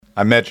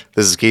I'm Mitch,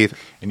 This is Keith.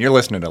 and you're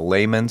listening to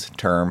Layman's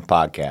Term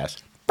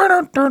Podcast.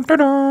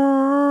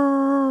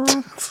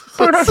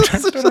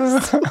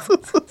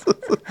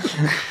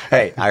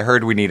 Hey, I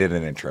heard we needed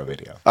an intro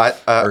video.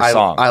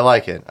 Song. I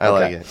like it. I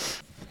like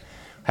it.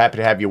 Happy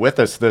to have you with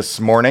us this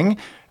morning.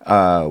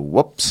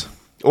 Whoops.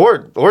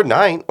 Or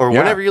night, or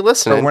whenever you're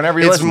listening. Or whenever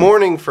you're listening. It's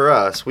morning for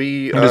us.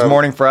 It is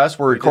morning for us.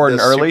 We're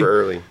recording early. Super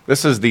early.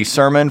 This is the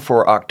sermon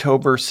for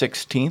October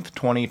 16th,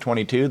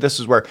 2022. This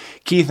is where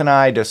Keith and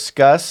I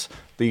discuss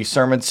the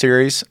sermon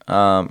series,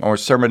 or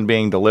sermon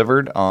being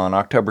delivered on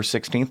October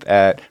 16th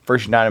at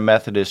First United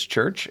Methodist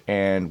Church,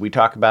 and we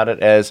talk about it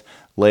as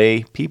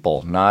lay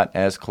people, not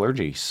as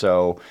clergy.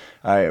 So,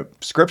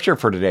 scripture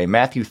for today,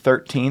 Matthew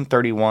 13,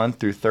 31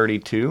 through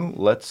 32.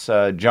 Let's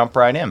jump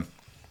right in.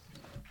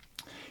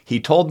 He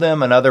told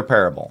them another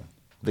parable.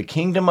 The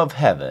kingdom of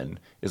heaven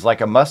is like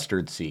a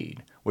mustard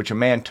seed, which a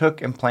man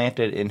took and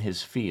planted in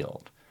his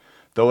field.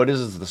 Though it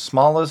is the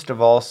smallest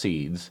of all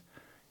seeds,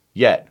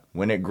 yet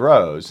when it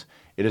grows,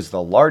 it is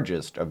the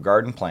largest of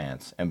garden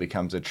plants and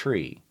becomes a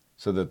tree,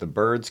 so that the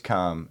birds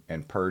come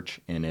and perch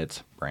in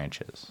its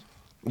branches.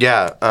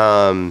 Yeah,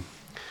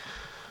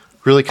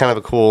 really kind of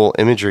a cool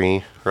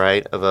imagery,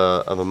 right? Of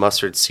a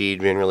mustard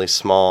seed being really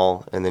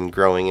small and then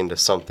growing into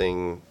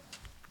something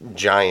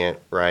giant,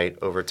 right,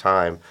 over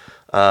time.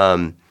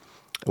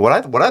 What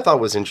I thought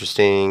was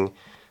interesting,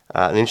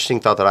 an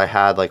interesting thought that I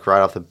had, like right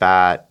off the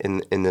bat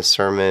in this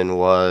sermon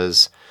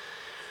was,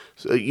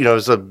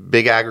 it's a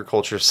big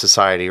agriculture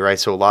society, right?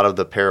 So a lot of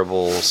the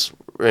parables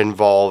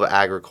involve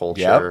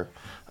agriculture.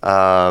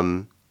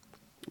 Yep.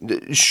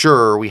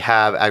 Sure, we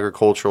have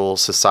agricultural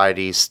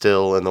societies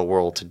still in the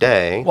world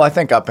today. Well, I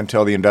think up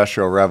until the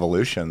Industrial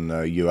Revolution,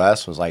 the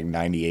U.S. was like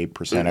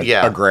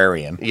 98%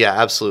 agrarian. Yeah,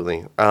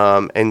 absolutely.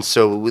 And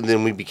so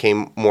then we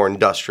became more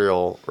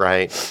industrial,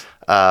 right?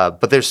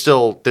 But there's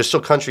still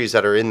countries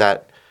that are in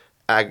that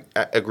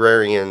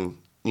agrarian,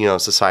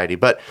 society.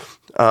 But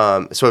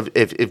so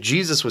if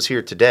Jesus was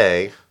here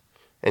today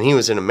and he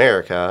was in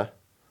America,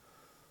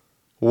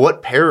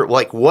 what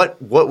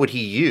would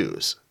he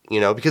use?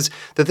 Because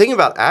the thing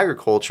about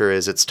agriculture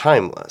is it's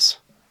timeless.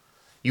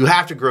 You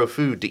have to grow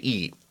food to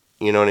eat.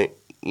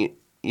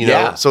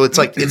 Yeah. So it's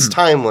like it's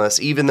timeless,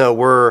 even though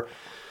we're,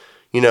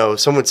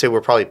 some would say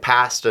we're probably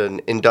past an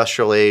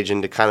industrial age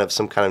into kind of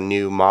some kind of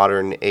new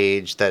modern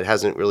age that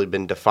hasn't really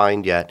been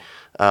defined yet.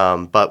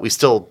 But we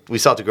still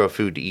have to grow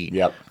food to eat.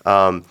 Yep.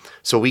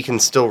 So we can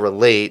still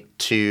relate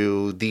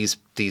to these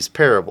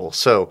parables.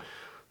 So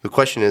the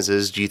question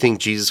is do you think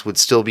Jesus would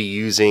still be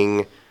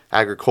using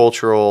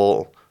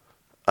agricultural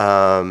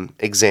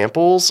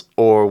examples,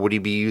 or would he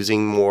be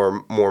using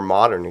more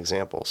modern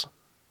examples?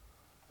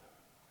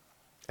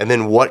 And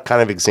then what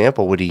kind of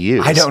example would he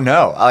use? I don't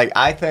know.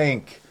 I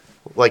think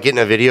like getting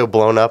a video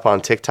blown up on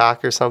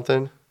TikTok or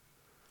something.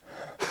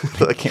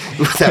 Would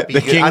that be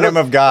the kingdom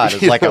of God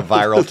is like a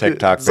viral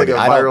TikTok video.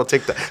 Like a viral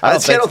TikTok. I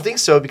don't think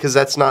so, because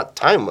that's not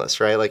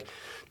timeless, right? Like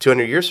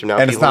 200 years from now,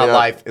 and it's not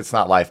life. It's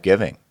not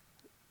life-giving.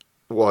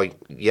 Well,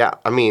 yeah.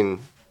 I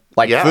mean,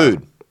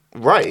 food,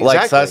 right? Exactly.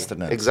 Like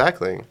sustenance,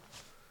 exactly.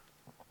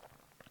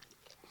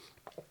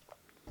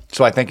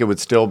 So I think it would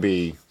still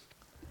be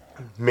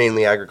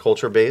mainly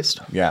agriculture based.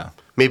 Yeah.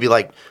 Maybe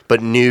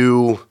but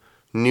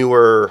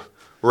newer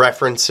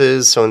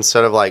references. So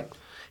instead of like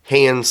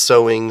hand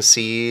sowing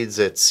seeds,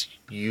 it's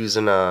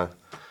using a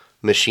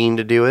machine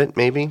to do it,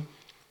 maybe.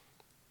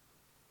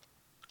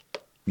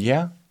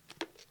 Yeah.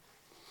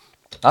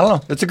 I don't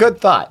know. It's a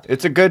good thought.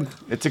 It's a good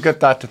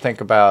thought to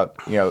think about,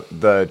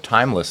 the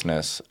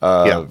timelessness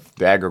of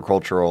the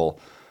agricultural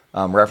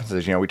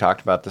references. We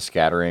talked about the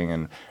scattering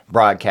and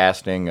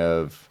broadcasting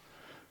of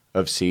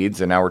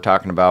seeds, and now we're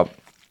talking about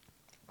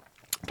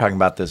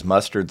this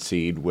mustard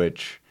seed,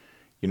 which,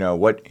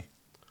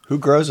 who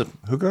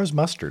grows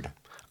mustard?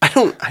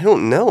 I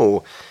don't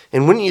know.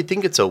 And wouldn't you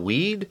think it's a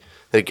weed?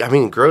 It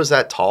grows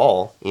that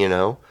tall,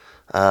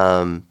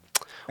 And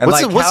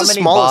what's the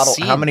smallest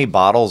seed? How many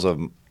bottles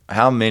of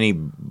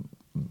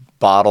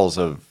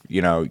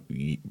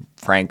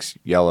Frank's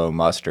yellow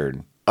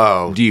mustard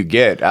do you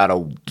get out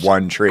of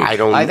one tree? I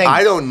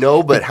don't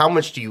know, but how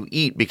much do you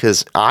eat?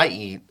 Because I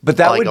eat a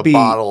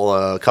bottle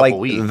a couple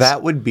weeks.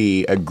 That would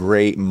be a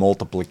great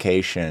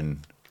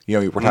multiplication.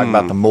 We're talking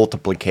about the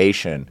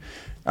multiplication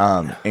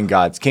in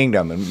God's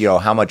kingdom, and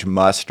how much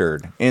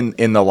mustard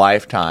in the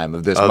lifetime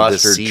of this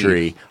mustard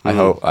tree.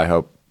 Mm-hmm.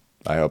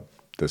 I hope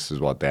this is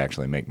what they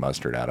actually make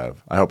mustard out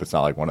of. I hope it's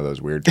not like one of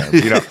those weird things.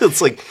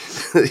 It's like,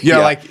 it's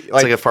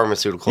like a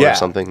pharmaceutical or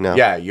something. No.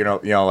 Yeah,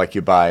 like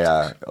you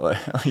buy,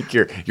 like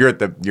you're at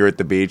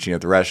the beach, and you're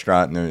at the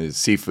restaurant, and there's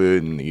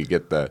seafood, and you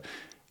get the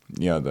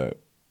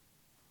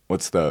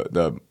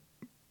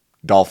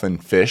dolphin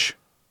fish.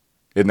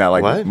 Isn't that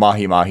like what?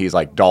 Mahi-mahi's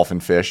like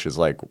dolphin fish is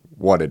like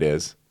what it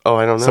is? Oh,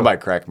 I don't know. Somebody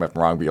correct me if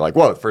I'm wrong, but you're like,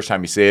 whoa, the first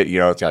time you see it,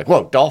 it's like,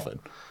 whoa, dolphin.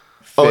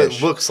 Fish. Oh,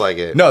 it looks like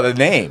it. No, the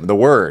name, the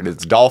word,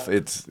 it's dolphin.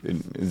 It's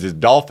a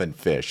dolphin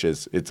fish.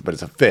 But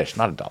it's a fish,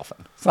 not a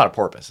dolphin. It's not a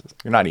porpoise.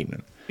 You're not eating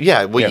it.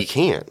 Yeah, well, you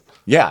can't.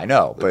 Yeah, I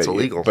know, but It's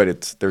illegal.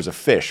 there's a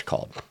fish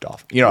called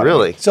dolphin. You know what I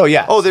Really? mean? So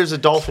yeah. Oh, there's a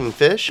dolphin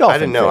fish? I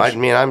didn't know.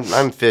 Dolphin fish.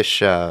 I'm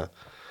fish.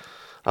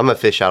 I'm a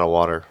fish out of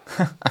water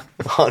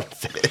on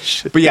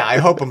fish. But yeah, I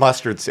hope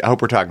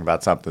we're talking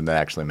about something that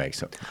actually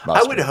makes it.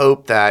 I would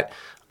hope that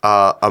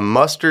a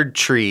mustard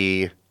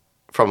tree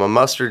from a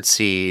mustard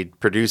seed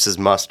produces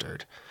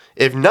mustard.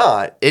 If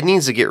not, it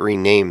needs to get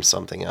renamed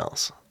something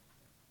else,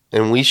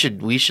 and we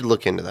should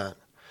look into that.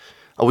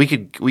 We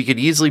could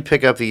easily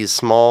pick up these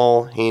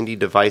small, handy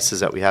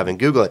devices that we have and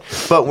Google it,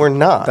 but we're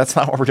not. That's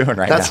not what we're doing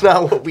right now. That's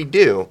not what we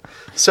do.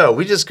 So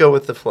we just go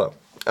with the flow.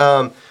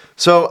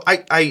 So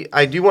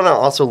I do want to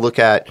also look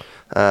at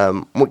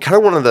kind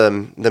of one of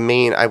the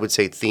main, I would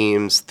say,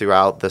 themes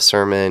throughout the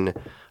sermon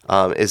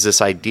is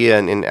this idea,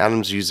 and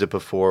Adam's used it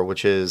before,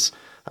 which is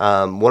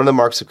one of the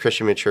marks of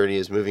Christian maturity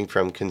is moving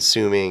from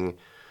consuming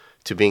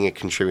to being a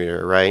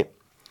contributor, right?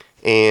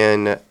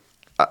 And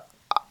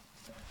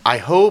I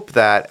hope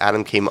that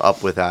Adam came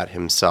up with that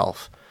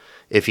himself.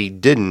 If he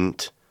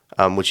didn't,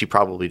 which he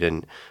probably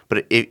didn't,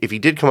 but if he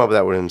did come up with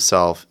that with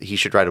himself, he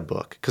should write a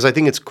book, because I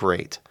think it's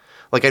great.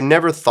 Like, I've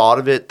never thought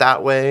of it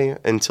that way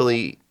until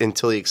he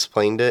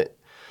explained it.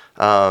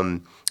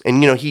 And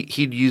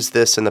he'd used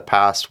this in the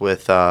past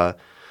with I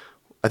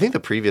think the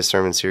previous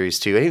sermon series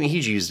too. I mean,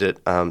 he's used it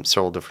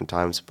several different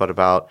times, but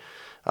about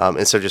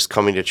instead of just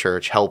coming to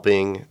church,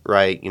 helping,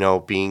 right?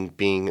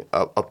 Being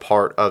a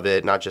part of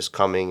it, not just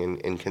coming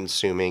and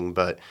consuming,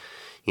 but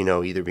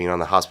either being on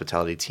the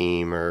hospitality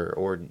team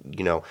or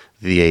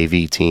the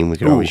AV team. We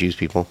could always use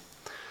people.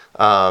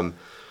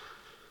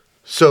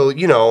 So,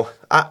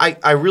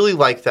 I really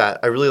like that.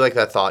 I really like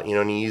that thought,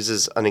 and he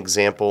uses an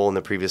example in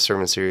the previous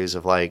sermon series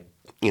of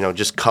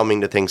just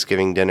coming to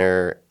Thanksgiving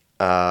dinner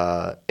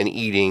and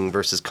eating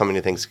versus coming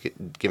to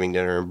Thanksgiving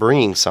dinner and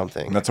bringing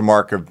something. And that's a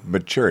mark of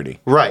maturity.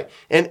 Right.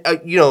 And,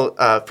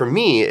 for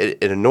me,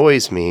 it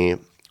annoys me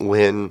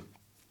when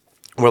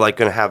we're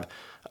going to have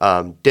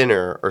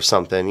dinner or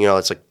something.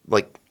 It's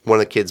like one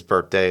of the kids'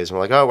 birthdays. And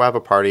we're like, oh, we'll have a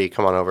party.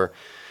 Come on over.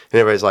 And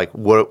everybody's like,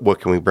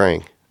 what can we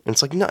bring? And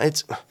it's like, no,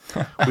 it's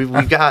we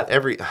got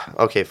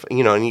okay,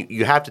 and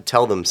you have to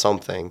tell them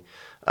something.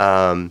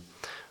 And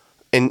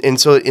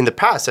so in the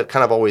past, that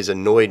kind of always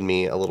annoyed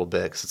me a little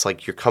bit, because it's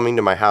like, you're coming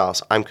to my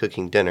house, I'm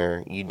cooking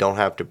dinner, you don't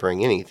have to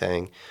bring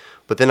anything.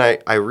 But then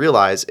I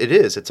realize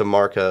it's a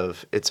mark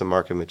of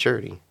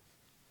maturity,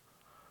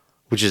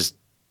 which is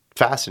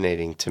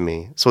fascinating to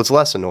me. So it's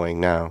less annoying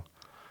now.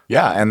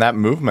 Yeah, and that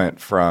movement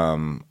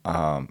from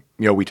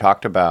we've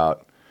talked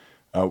about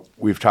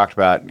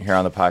here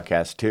on the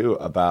podcast too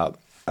about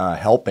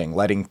helping,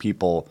 letting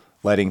people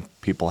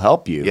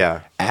help you.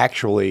 Yeah.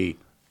 Actually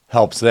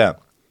helps them.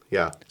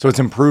 Yeah. So it's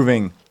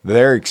improving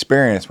their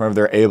experience whenever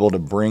they're able to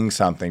bring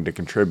something to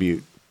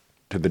contribute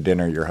to the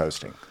dinner you're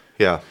hosting.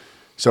 Yeah.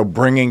 So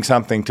bringing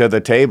something to the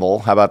table,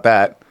 how about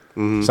that?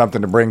 Mm-hmm.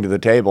 Something to bring to the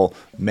table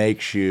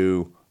makes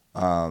you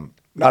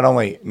not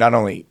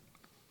only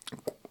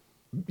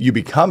you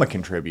become a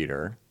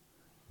contributor,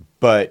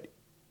 but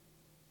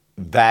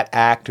that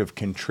act of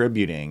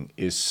contributing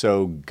is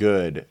so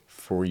good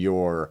for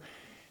your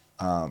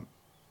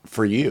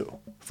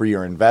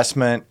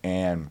investment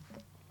and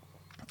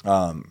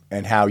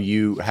how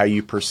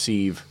you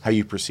perceive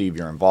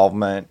your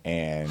involvement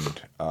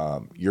and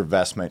your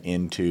investment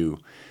into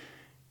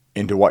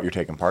what you're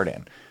taking part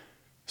in.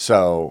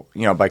 So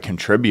by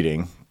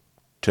contributing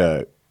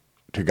to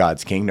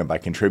God's kingdom, by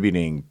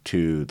contributing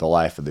to the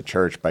life of the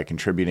church, by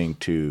contributing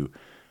to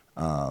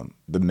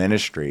the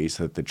ministries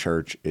that the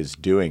church is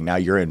doing, now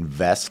you're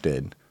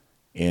invested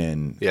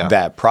in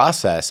that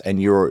process, and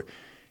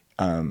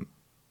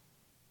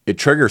it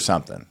triggers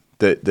something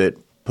that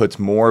puts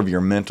more of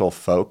your mental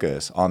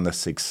focus on the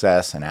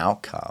success and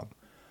outcome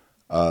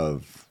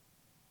of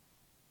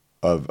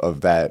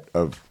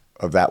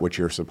that which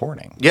you're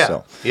supporting. Yeah,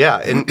 so. Yeah,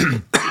 and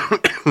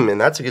and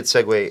that's a good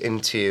segue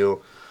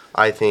into,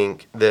 I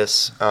think,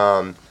 this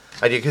idea,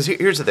 because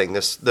here's the thing: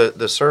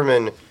 the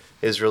sermon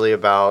is really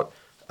about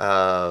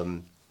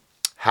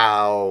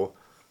how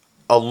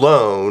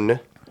alone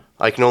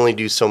I can only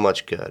do so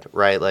much good,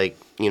 right? Like,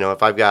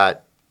 if I've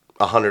got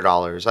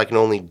 $100, I can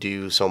only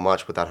do so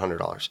much with that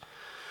 $100.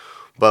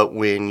 But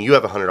when you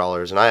have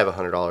 $100 and I have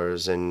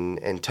 $100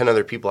 and 10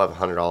 other people have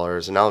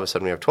 $100 and now all of a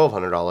sudden we have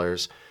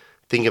 $1,200,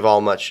 think of how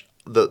much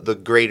the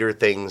greater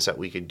things that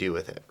we could do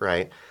with it,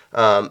 right?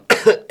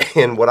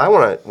 And what I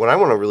want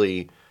to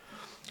really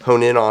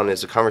hone in on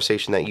is a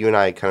conversation that you and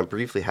I kind of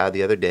briefly had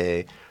the other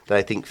day that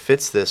I think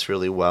fits this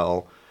really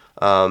well.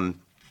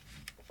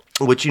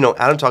 Which,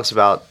 Adam talks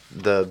about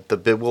the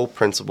biblical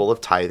principle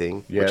of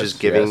tithing, which is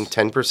giving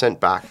 10%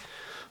 back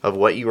of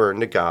what you earn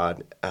to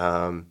God.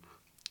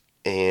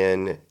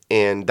 And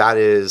that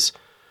is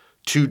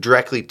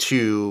directly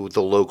to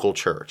the local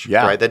church,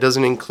 right? That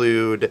doesn't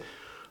include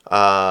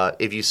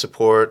if you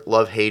support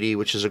Love Haiti,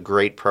 which is a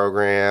great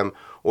program,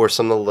 or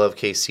some of the Love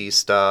KC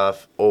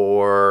stuff,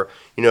 or,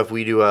 if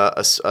we do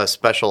a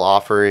special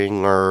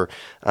offering, or,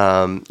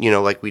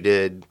 like we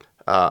did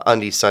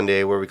Undy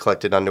Sunday where we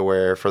collected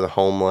underwear for the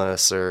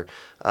homeless, or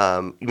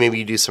maybe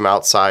you do some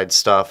outside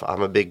stuff.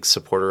 I'm a big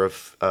supporter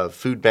of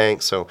food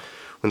banks, so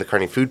when the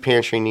Kearney Food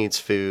Pantry needs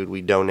food,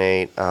 we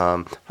donate.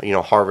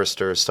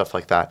 Harvesters, stuff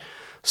like that.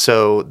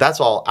 So that's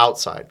all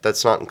outside.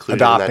 That's not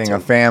included Adopting in that a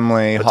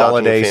family,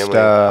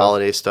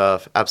 holiday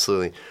stuff.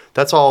 Absolutely.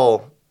 That's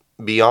all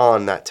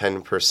beyond that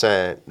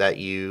 10% that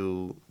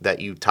you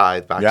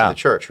tithe back to the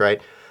church, right?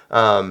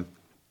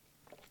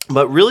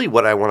 But really,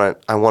 what I want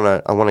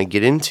to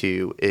get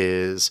into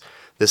is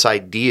this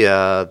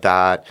idea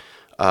that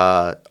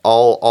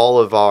all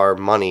of our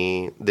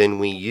money then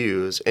we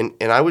use, and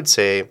I would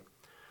say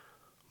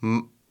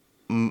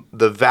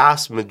the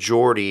vast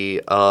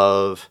majority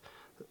of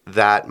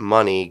that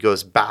money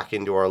goes back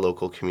into our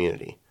local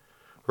community,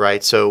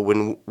 right? So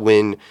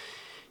when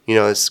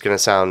it's going to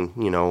sound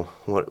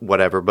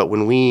whatever, but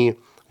when we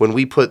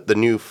put the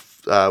new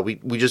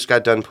we just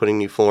got done putting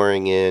new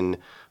flooring in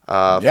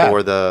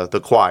for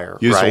the choir.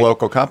 Use right? a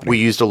local company. We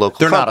used a local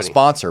They're company. not a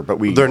sponsor, but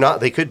They're not.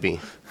 They could be.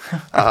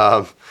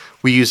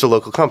 We use a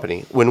local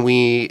company. When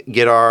we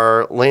get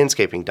our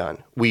landscaping done,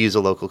 we use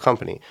a local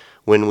company.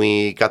 When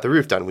we got the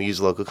roof done, we use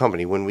a local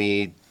company. When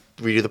we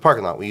redo the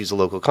parking lot, we use a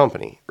local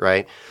company,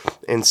 right?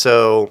 And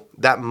so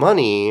that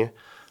money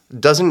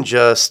doesn't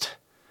just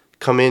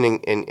come in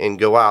and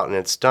go out and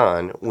it's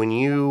done. When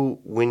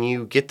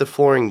you get the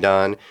flooring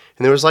done,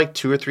 and there was like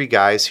 2 or 3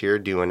 guys here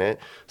doing it,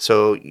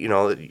 so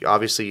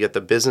obviously you get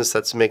the business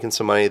that's making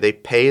some money. They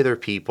pay their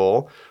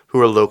people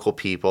who are local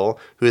people,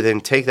 who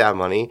then take that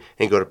money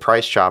and go to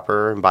Price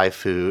Chopper and buy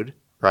food,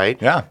 right?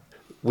 Yeah.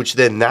 Which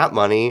then that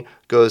money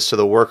goes to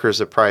the workers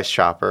at Price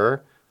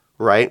Chopper,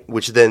 right?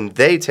 Which then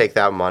they take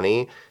that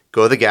money,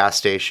 go to the gas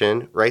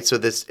station, right? So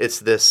it's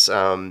this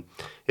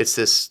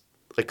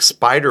like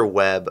spider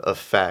web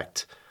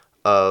effect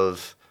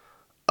of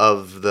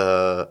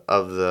the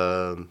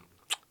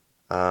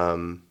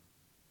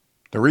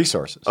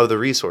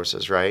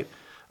resources, right?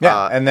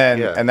 Yeah, and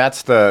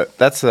that's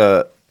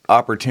the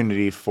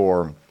opportunity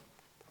for.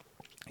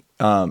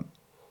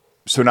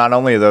 So not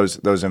only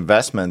those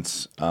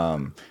investments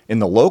in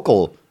the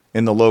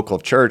local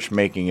church,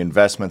 making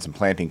investments and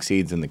planting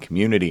seeds in the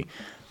community,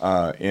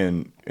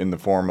 in the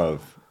form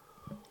of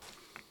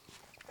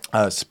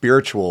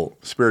spiritual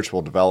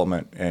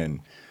development and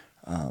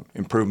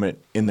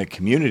improvement in the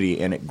community,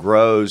 and it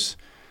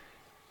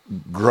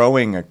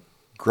growing a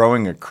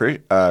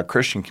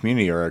Christian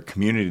community, or a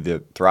community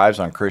that thrives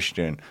on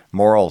Christian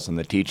morals and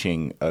the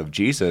teaching of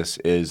Jesus,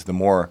 is the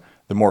more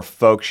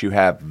folks you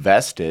have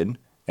vested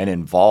and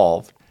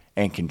involved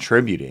and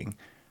contributing,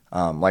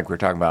 like we were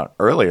talking about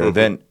earlier,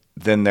 then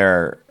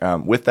they're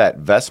with that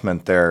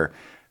investment, they're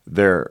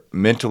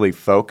mentally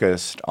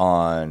focused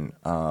on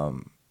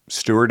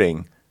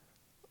stewarding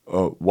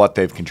what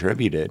they've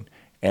contributed,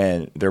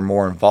 and they're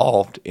more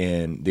involved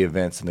in the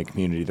events in the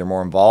community. They're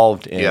more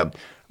involved in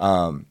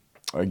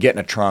getting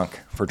a trunk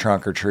for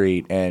trunk or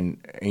treat, and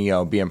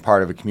being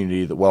part of a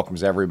community that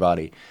welcomes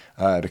everybody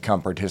to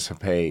come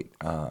participate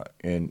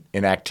in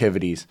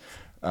activities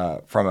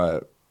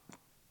from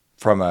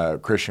a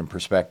Christian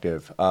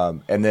perspective.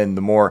 And then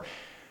the more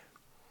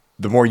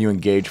you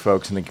engage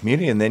folks in the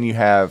community, and then you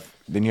have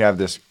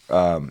this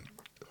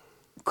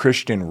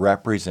Christian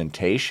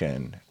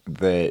representation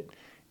that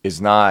is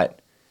not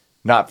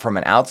from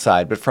an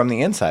outside, but from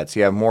the inside. So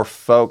you have more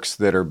folks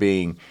that are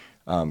being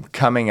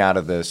coming out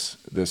of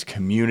this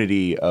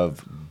community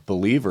of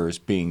believers,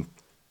 being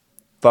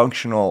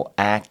functional,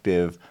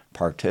 active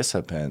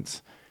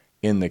participants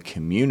in the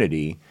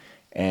community.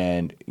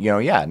 And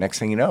next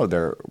thing you know,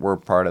 we're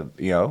part of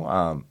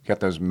got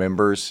those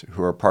members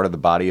who are part of the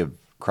body of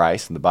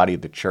Christ, and the body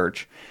of the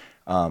church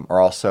are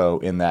also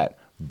in that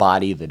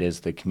body that is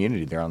the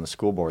community. They're on the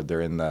school board.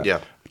 They're in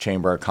the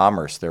Chamber of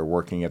Commerce. They're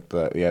working at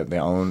they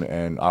own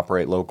and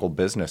operate local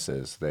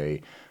businesses.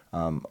 They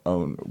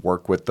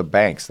work with the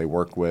banks. They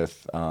work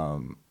with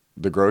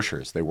the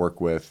grocers. They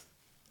work with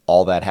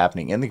all that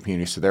happening in the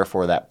community. So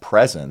therefore, that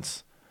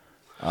presence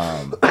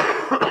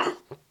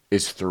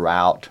is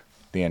throughout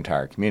the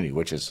entire community,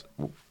 which is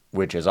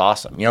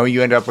awesome.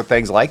 You end up with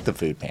things like the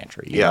food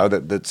pantry. You know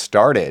that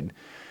started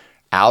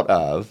out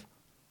of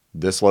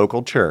this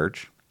local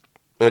church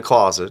in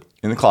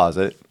the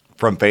closet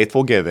from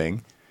faithful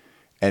giving,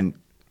 and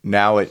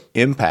now it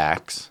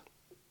impacts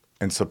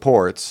and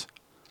supports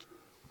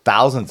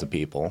thousands of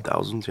people.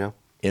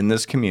 In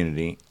this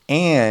community,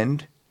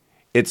 and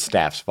it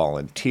staffs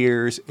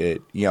volunteers.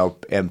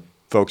 And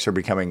folks are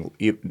becoming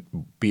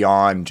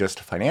beyond just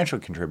a financial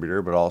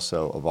contributor, but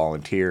also a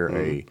volunteer,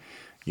 a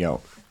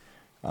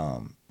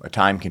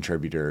time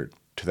contributor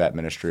to that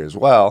ministry as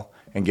well,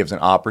 and gives an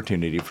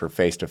opportunity for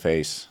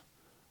face-to-face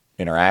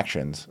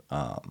interactions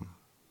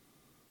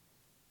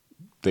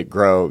that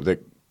grow the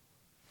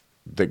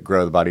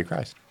body of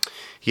Christ.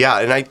 Yeah,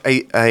 and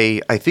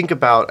I think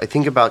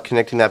about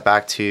connecting that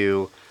back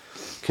to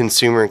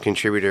consumer and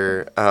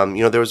contributor.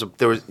 There was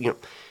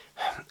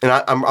and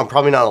I'm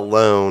probably not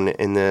alone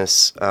in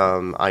this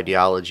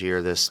ideology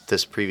or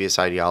this previous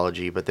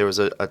ideology, but there was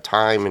a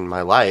time in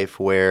my life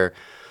where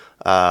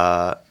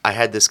I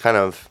had this kind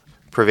of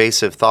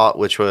pervasive thought,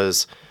 which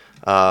was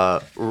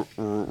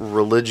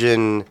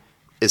religion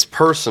is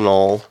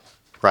personal,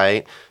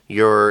 right?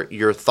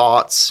 Your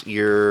thoughts,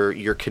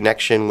 your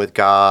connection with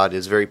God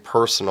is very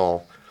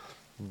personal,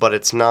 but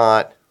it's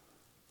not.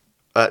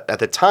 At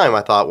the time, I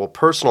thought, well,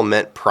 personal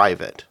meant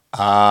private.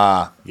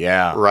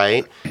 Yeah.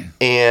 Right.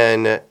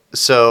 And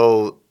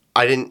so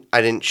I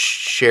didn't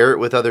share it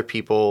with other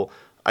people.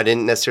 I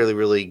didn't necessarily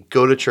really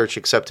go to church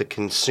except to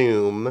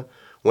consume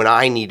when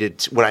I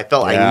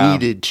felt I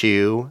needed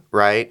to.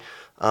 Right.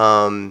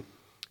 And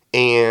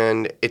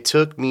it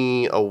took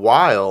me a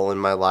while in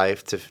my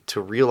life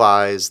to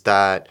realize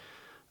that,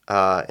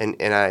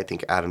 and I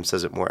think Adam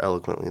says it more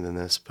eloquently than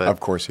this, but Of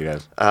course he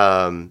does.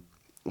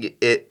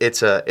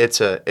 it's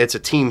a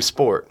team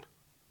sport,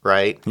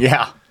 right?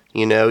 Yeah.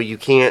 You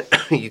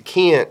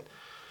can't,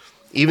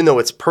 even though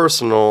it's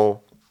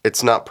personal,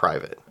 it's not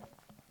private.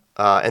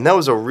 And that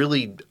was a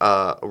really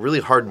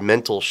hard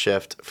mental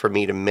shift for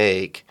me to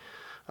make.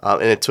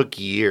 And it took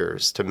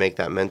years to make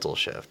that mental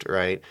shift,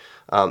 right?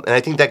 And I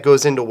think that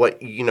goes into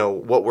what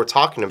we're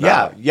talking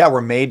about. Yeah.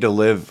 We're made to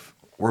live.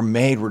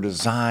 We're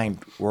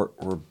designed. We're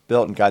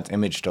built in God's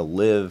image to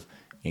live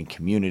in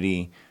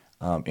community,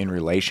 in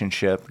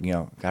relationship.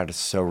 God is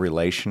so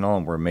relational,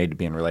 and we're made to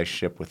be in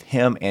relationship with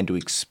Him and to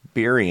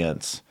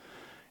experience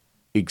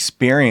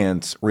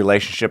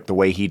relationship the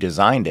way He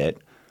designed it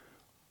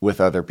with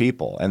other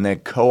people, and then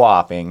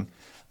co-oping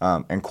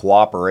and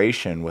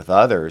cooperation with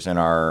others in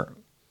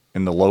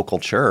the local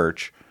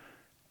church,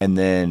 and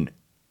then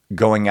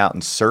going out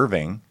and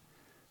serving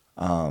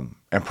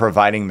and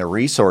providing the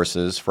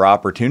resources for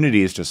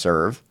opportunities to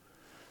serve.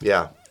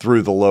 Yeah.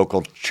 Through the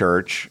local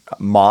church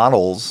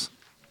models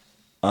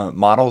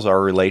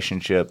our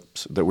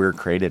relationships that we're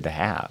created to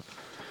have.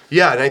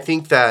 Yeah, and I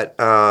think that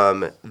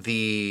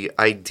the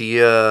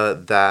idea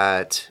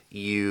that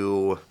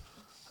you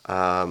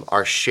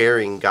are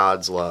sharing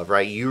God's love,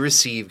 right? You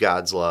receive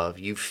God's love,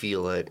 you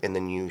feel it, and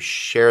then you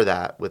share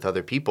that with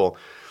other people.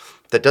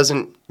 That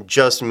doesn't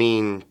just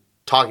mean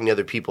talking to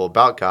other people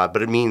about God,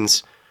 but it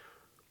means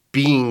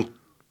being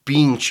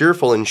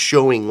cheerful and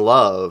showing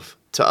love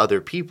to other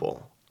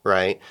people,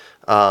 right?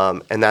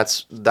 And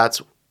that's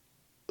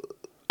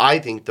I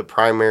think the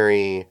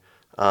primary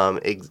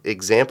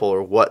example,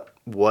 or what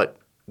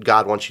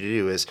God wants you to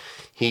do, is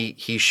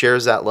He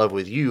shares that love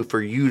with you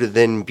for you to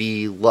then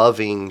be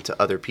loving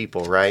to other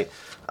people, right?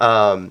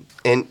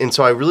 And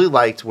so I really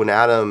liked when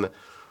Adam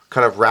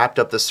kind of wrapped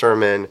up the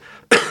sermon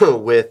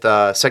with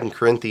 2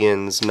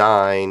 Corinthians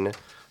 9,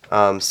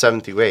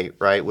 7 through 8,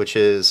 right? Which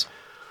is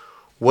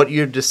what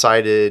you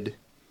decided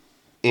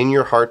in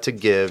your heart to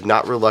give,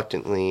 not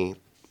reluctantly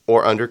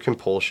or under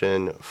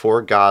compulsion,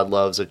 for God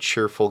loves a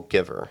cheerful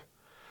giver.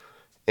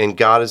 And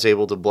God is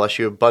able to bless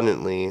you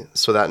abundantly,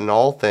 so that in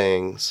all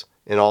things,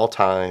 in all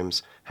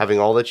times, having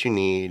all that you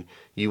need,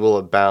 you will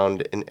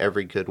abound in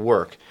every good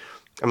work.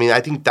 I mean, I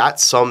think that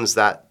sums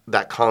that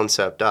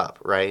concept up,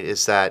 right?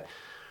 Is that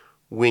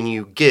when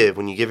you give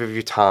of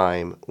your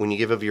time, when you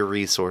give of your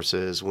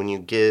resources, when you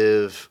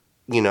give,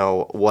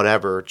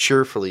 whatever,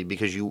 cheerfully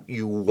because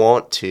you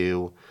want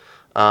to,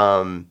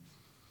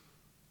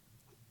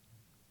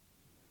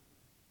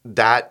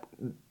 that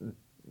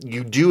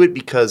you do it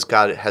because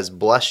God has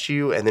blessed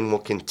you and then will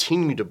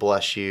continue to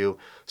bless you,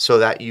 so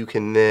that you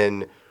can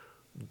then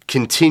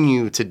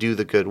continue to do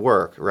the good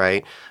work,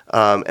 right?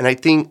 And I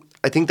think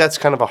that's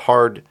kind of a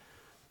hard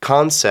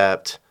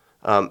concept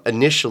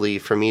initially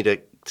for me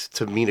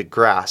to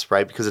grasp,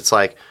 right? Because it's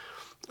like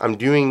I'm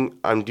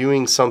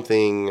doing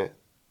something,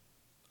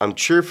 I'm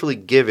cheerfully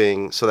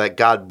giving so that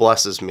God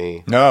blesses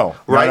me. No,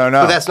 right?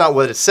 No. But that's not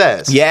what it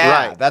says.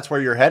 Yeah, right. That's where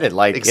you're headed.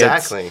 Like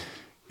exactly.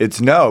 It's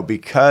no,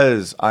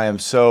 because I am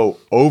so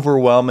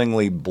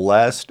overwhelmingly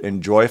blessed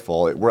and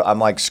joyful. I'm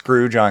like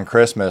Scrooge on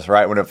Christmas,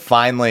 right? When it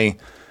finally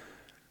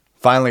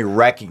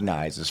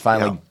recognizes,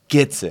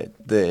 gets it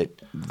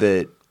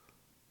that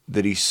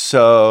he's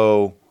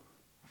so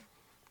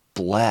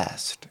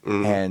blessed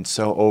and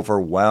so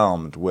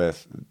overwhelmed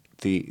with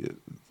the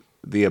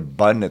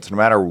abundance, no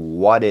matter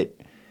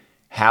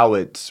how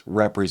it's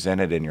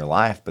represented in your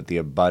life, but the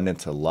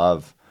abundance of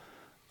love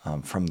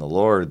from the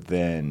Lord,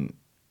 then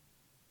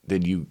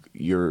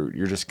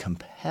you're just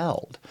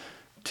compelled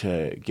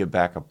to give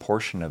back a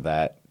portion of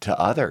that to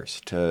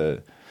others,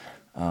 to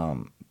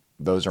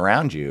those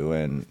around you.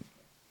 And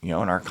in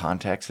our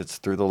context, it's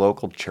through the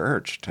local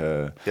church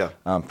to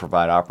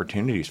provide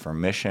opportunities for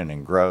mission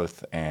and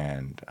growth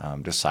and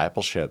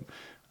discipleship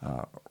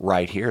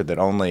right here that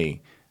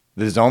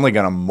is only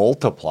going to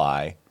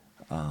multiply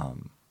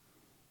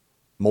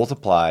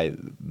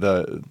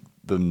the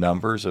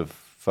numbers of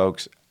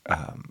folks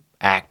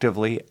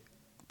actively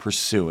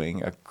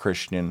pursuing a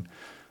Christian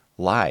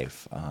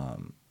life,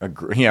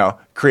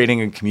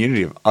 creating a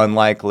community of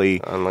unlikely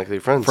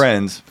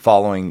friends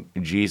following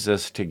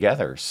Jesus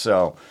together.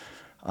 So,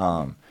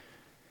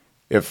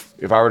 if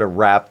I were to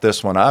wrap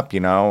this one up,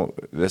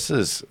 this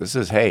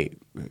is hey,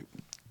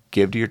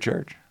 give to your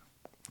church,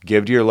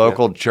 give to your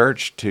local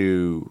church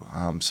to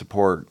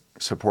support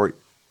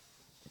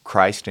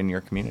Christ in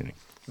your community?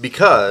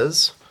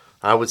 Because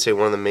I would say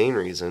one of the main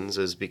reasons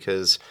is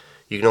because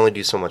you can only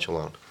do so much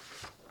alone,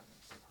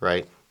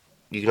 right?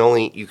 You can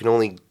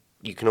only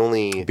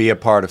Be a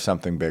part of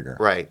something bigger.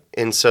 right.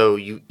 And so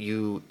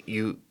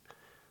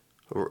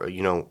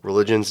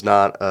religion's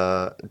not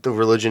the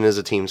religion is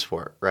a team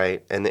sport,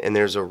 right? And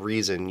there's a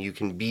reason you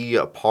can be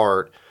a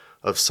part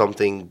of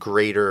something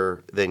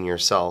greater than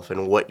yourself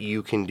and what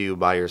you can do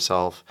by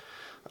yourself.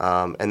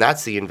 And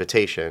that's the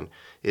invitation,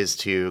 is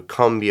to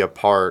come be a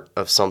part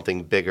of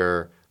something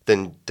bigger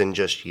than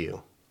just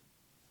you,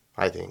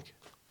 I think.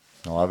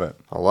 I love it.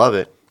 I love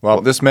it.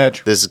 Well, this is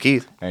Mitch, This is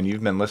Keith. and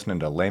you've been listening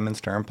to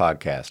Layman's Term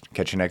Podcast.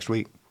 Catch you next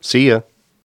week. See ya.